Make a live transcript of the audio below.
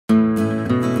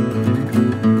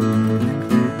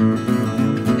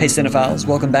Hey cinephiles,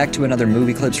 welcome back to another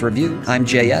Movie Clips review. I'm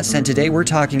JS, and today we're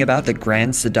talking about The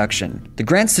Grand Seduction. The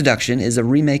Grand Seduction is a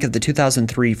remake of the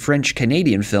 2003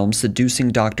 French-Canadian film Seducing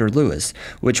Dr. Lewis,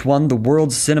 which won the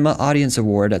World Cinema Audience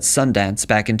Award at Sundance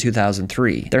back in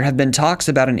 2003. There have been talks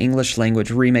about an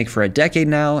English-language remake for a decade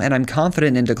now, and I'm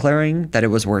confident in declaring that it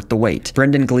was worth the wait.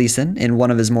 Brendan Gleeson, in one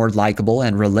of his more likable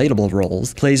and relatable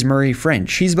roles, plays Murray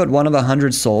French. He's but one of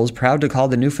 100 souls proud to call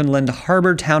the Newfoundland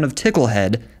harbour town of Tickle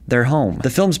Head their home. The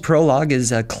film's prologue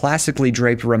is a classically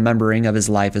draped remembering of his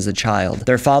life as a child.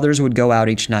 Their fathers would go out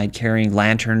each night carrying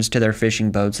lanterns to their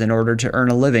fishing boats in order to earn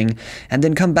a living, and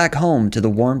then come back home to the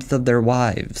warmth of their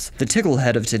wives. The Tickle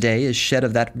Head of today is shed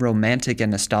of that romantic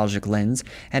and nostalgic lens,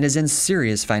 and is in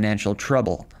serious financial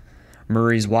trouble.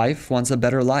 Murray's wife wants a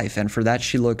better life, and for that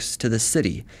she looks to the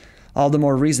city. All the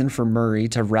more reason for Murray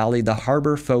to rally the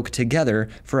harbour folk together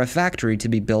for a factory to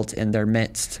be built in their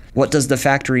midst. What does the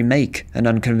factory make? An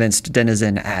unconvinced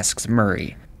denizen asks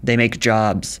Murray. They make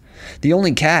jobs. The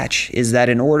only catch is that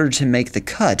in order to make the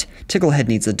cut, Tickle Head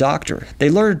needs a doctor. They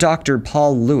lure Dr.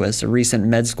 Paul Lewis, a recent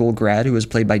med school grad who was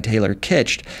played by Taylor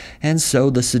Kitsch, and so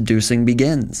the seducing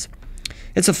begins.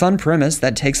 It's a fun premise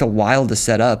that takes a while to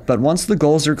set up, but once the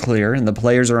goals are clear and the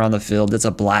players are on the field, it's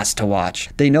a blast to watch.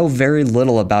 They know very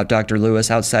little about Dr.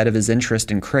 Lewis outside of his interest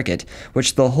in cricket,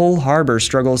 which the whole harbour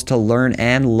struggles to learn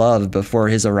and love before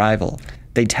his arrival.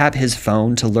 They tap his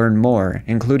phone to learn more,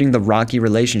 including the rocky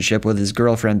relationship with his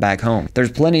girlfriend back home.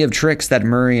 There's plenty of tricks that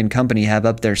Murray and company have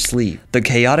up their sleeve. The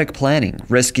chaotic planning,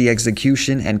 risky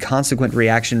execution, and consequent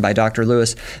reaction by Dr.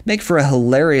 Lewis make for a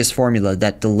hilarious formula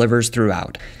that delivers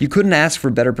throughout. You couldn't ask for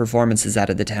better performances out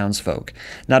of the townsfolk.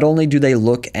 Not only do they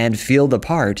look and feel the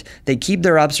part, they keep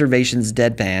their observations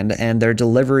deadpanned and their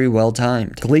delivery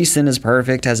well-timed. Gleeson is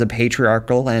perfect as a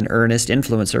patriarchal and earnest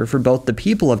influencer for both the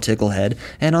people of Tickle Head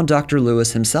and on Dr. Lewis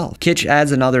himself. Kitsch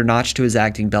adds another notch to his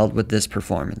acting belt with this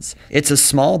performance. It's a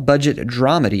small-budget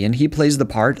dramedy, and he plays the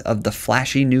part of the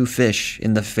flashy new fish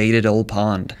in the faded old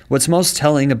pond. What's most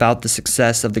telling about the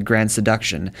success of The Grand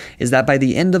Seduction is that by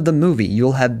the end of the movie,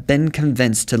 you'll have been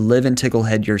convinced to live in Tickle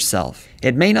Head yourself.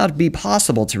 It may not be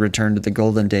possible to return to the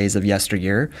golden days of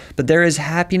yesteryear, but there is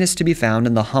happiness to be found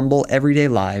in the humble, everyday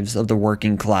lives of the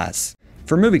working class.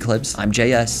 For Movie Clips, I'm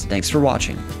JS. Thanks for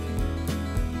watching.